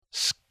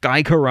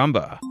Sky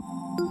Caramba.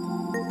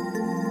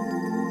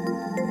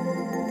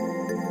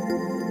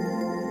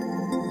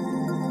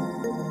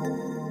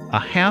 A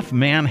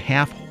half-man,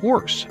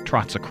 half-horse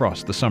trots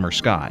across the summer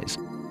skies.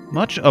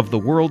 Much of the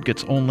world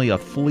gets only a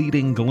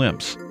fleeting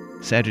glimpse.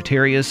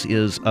 Sagittarius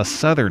is a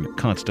southern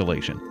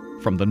constellation.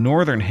 From the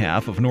northern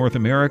half of North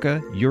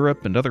America,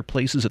 Europe, and other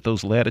places at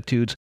those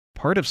latitudes,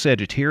 part of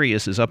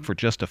Sagittarius is up for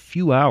just a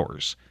few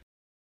hours.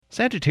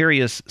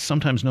 Sagittarius,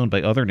 sometimes known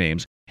by other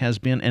names, has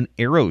been an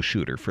arrow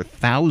shooter for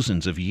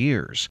thousands of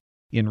years.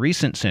 In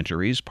recent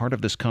centuries, part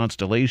of this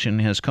constellation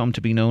has come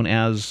to be known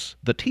as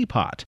the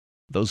Teapot.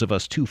 Those of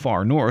us too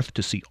far north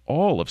to see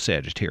all of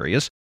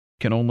Sagittarius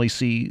can only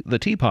see the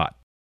Teapot.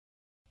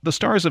 The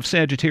stars of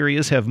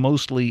Sagittarius have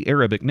mostly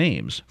Arabic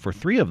names. For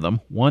 3 of them,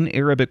 one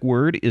Arabic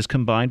word is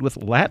combined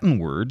with Latin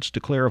words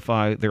to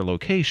clarify their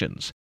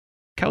locations.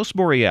 Caus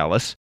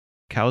Borealis,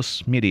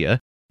 Caus Media,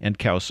 and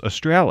Caus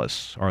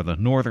Australis are the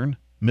northern,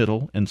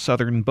 middle, and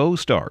southern bow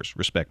stars,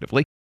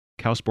 respectively.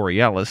 Caus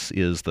Borealis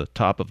is the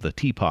top of the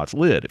teapot's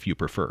lid, if you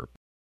prefer.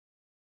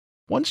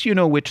 Once you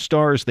know which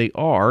stars they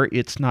are,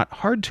 it's not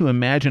hard to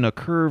imagine a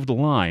curved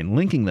line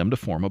linking them to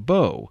form a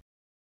bow.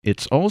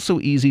 It's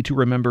also easy to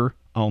remember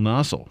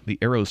Al-Nasl, the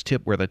arrow's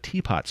tip where the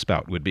teapot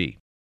spout would be.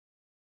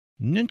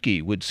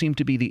 Nunki would seem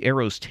to be the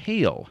arrow's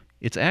tail.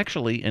 It's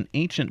actually an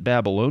ancient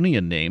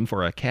Babylonian name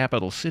for a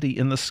capital city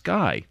in the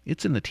sky.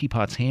 It's in the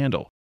teapot's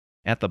handle.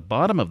 At the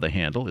bottom of the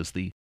handle is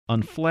the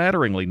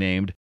unflatteringly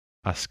named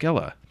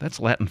Ascella. That's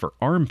Latin for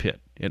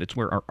armpit, and it's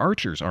where our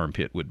archer's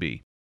armpit would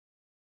be.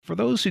 For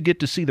those who get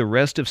to see the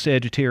rest of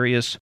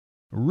Sagittarius,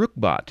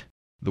 Rukbat,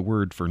 the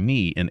word for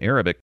knee in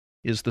Arabic,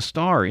 is the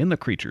star in the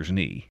creature's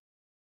knee.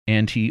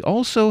 And he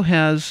also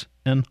has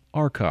an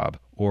Arqab,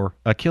 or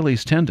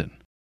Achilles tendon.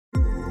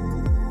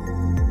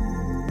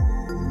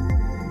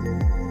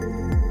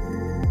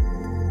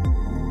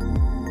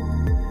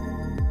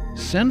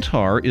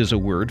 Centaur is a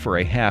word for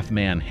a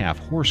half-man,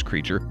 half-horse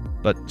creature,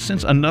 but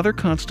since another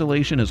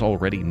constellation is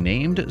already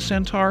named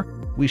Centaur,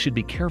 we should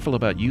be careful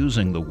about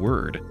using the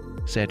word.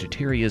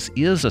 Sagittarius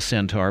is a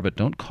centaur, but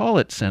don't call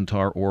it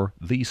Centaur or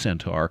the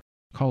Centaur.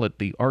 Call it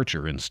the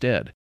Archer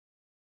instead.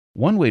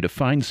 One way to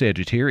find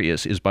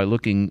Sagittarius is by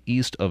looking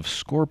east of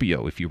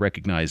Scorpio, if you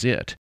recognize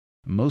it.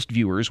 Most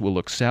viewers will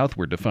look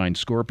southward to find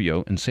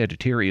Scorpio, and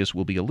Sagittarius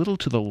will be a little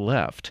to the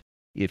left.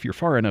 If you're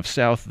far enough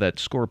south that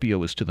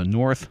Scorpio is to the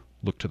north,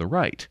 look to the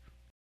right.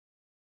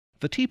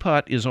 The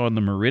teapot is on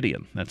the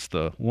meridian. That's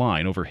the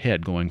line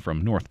overhead going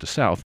from north to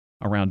south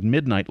around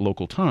midnight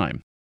local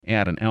time.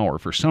 Add an hour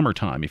for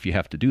summertime if you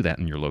have to do that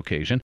in your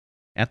location,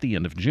 at the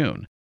end of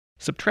June.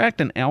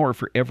 Subtract an hour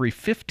for every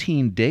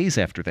 15 days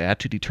after that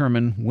to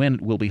determine when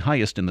it will be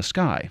highest in the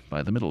sky.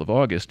 By the middle of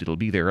August, it'll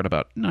be there at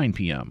about 9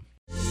 p.m.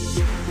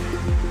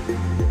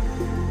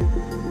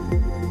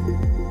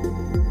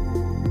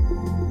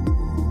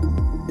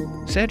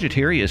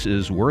 Sagittarius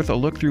is worth a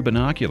look through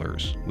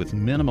binoculars. With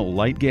minimal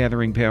light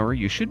gathering power,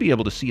 you should be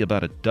able to see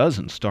about a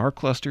dozen star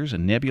clusters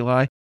and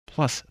nebulae,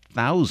 plus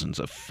thousands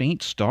of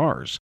faint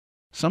stars.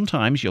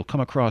 Sometimes you'll come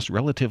across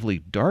relatively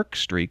dark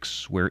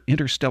streaks where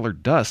interstellar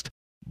dust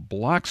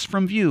blocks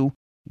from view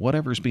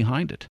whatever's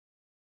behind it.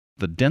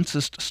 The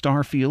densest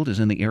star field is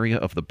in the area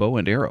of the bow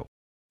and arrow.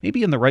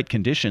 Maybe in the right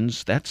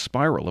conditions, that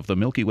spiral of the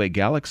Milky Way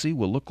galaxy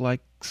will look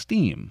like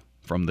steam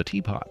from the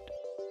teapot.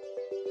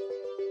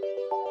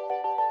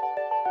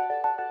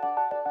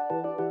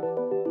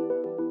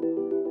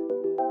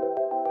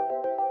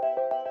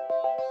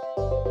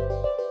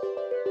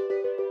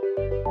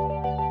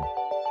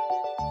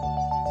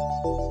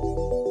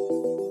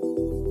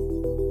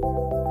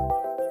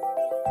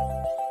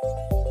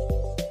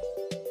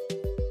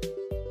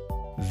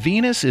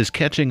 Venus is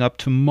catching up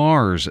to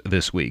Mars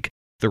this week.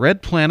 The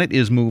red planet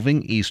is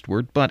moving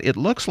eastward, but it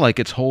looks like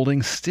it's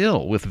holding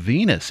still with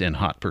Venus in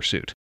hot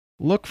pursuit.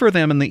 Look for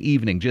them in the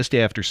evening just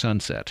after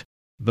sunset.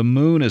 The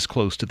moon is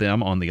close to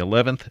them on the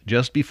 11th,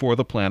 just before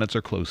the planets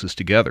are closest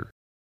together.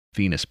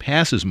 Venus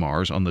passes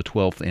Mars on the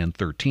 12th and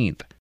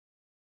 13th.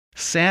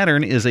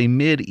 Saturn is a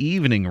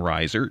mid-evening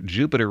riser.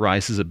 Jupiter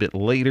rises a bit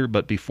later,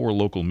 but before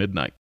local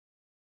midnight.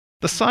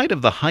 The side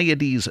of the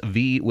Hyades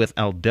V with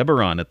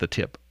Aldebaran at the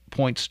tip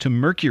points to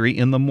Mercury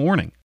in the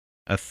morning.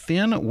 A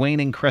thin,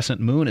 waning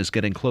crescent moon is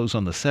getting close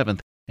on the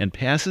 7th and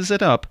passes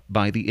it up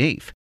by the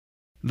 8th.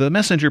 The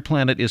messenger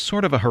planet is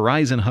sort of a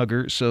horizon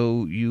hugger,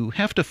 so you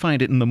have to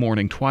find it in the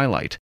morning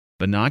twilight.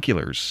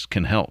 Binoculars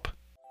can help.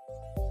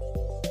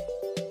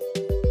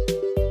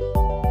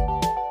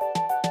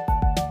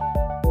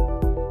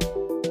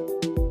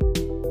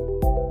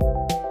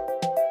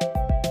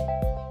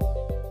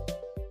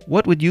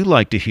 What would you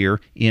like to hear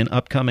in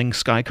upcoming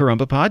Sky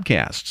Caramba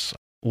podcasts?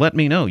 Let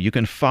me know. You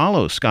can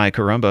follow Sky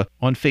Caramba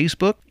on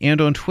Facebook and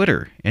on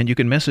Twitter, and you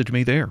can message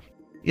me there.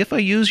 If I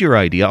use your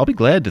idea, I'll be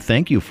glad to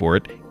thank you for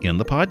it in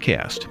the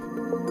podcast.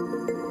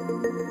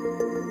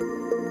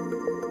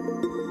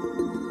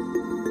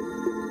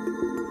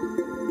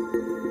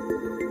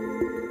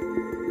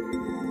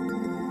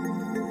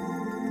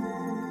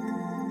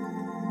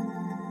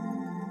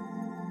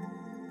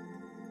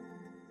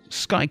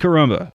 Sky Caramba.